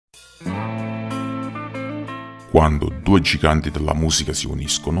Quando due giganti della musica si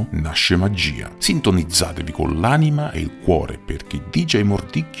uniscono, nasce magia. Sintonizzatevi con l'anima e il cuore perché DJ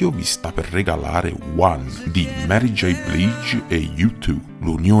Mordicchio vi sta per regalare One di Mary J. Blige e U2,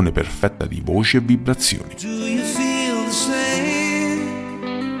 l'unione perfetta di voci e vibrazioni. Do you feel the same?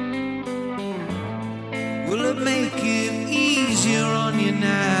 Will it make it easier on you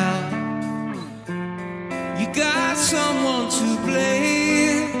now? You got someone to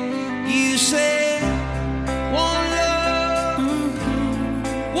blame. You say one love,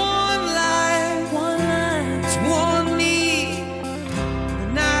 one life, it's one need,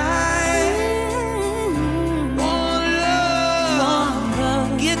 and one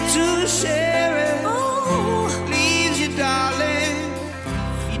love, get to share it. Please you, darling,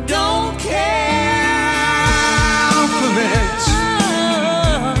 you don't care for it.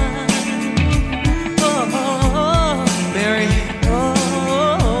 Mary,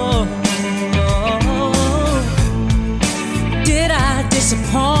 did I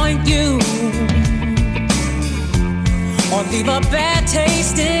disappoint you or leave a bad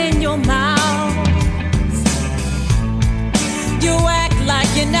taste in your mouth? You act like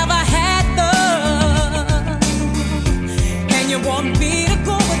you never had love, and you want me to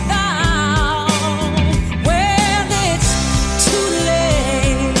go without. Well, it's too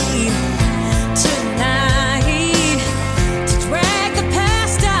late tonight to drag the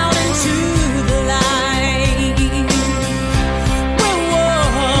past out into the light. We're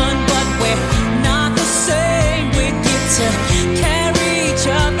one, but we're not the same. We get to carry each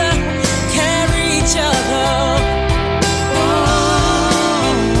other, carry each other.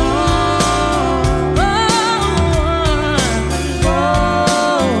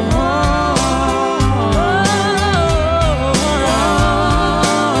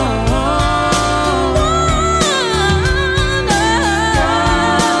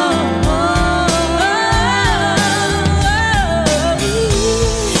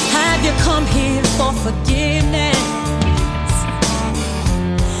 Have you come here for forgiveness?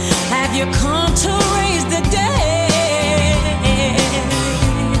 Have you come to raise the dead?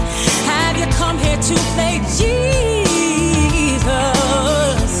 Have you come here to play Jesus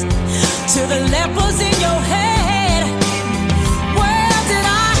to the lepers in your head? Well, did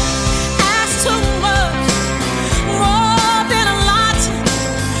I ask too much? More than a lot.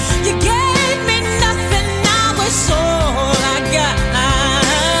 You gave me nothing, now it's all I got.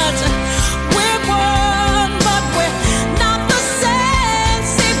 We're one, but we're not the same.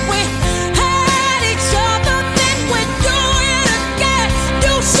 See, we had each other, then we do it again.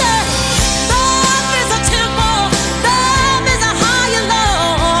 You said love is a temple, love is a higher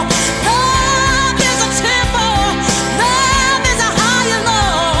law. Love is a temple, love is a higher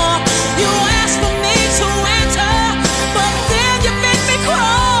law. You asked for me to enter, but then you made me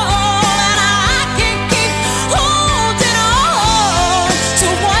crawl, and I can't keep holding on to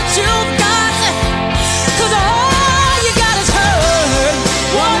what you got, 'cause all you got is hurt.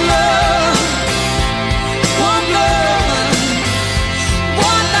 One love, one love,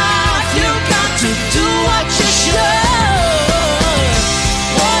 one life. You got to do what you should.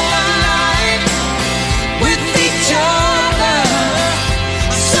 One life with each other,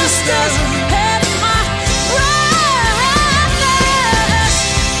 sisters had my brothers.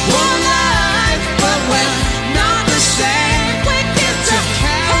 One life, but we're not the same. We get to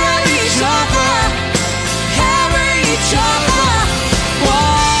carry each other, carry each other.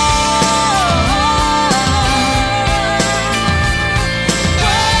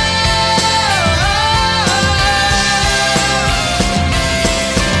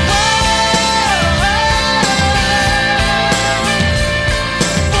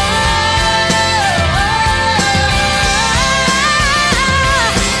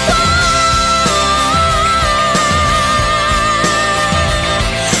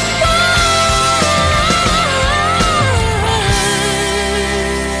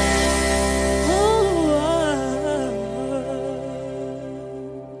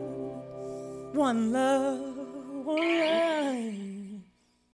 One love, one love.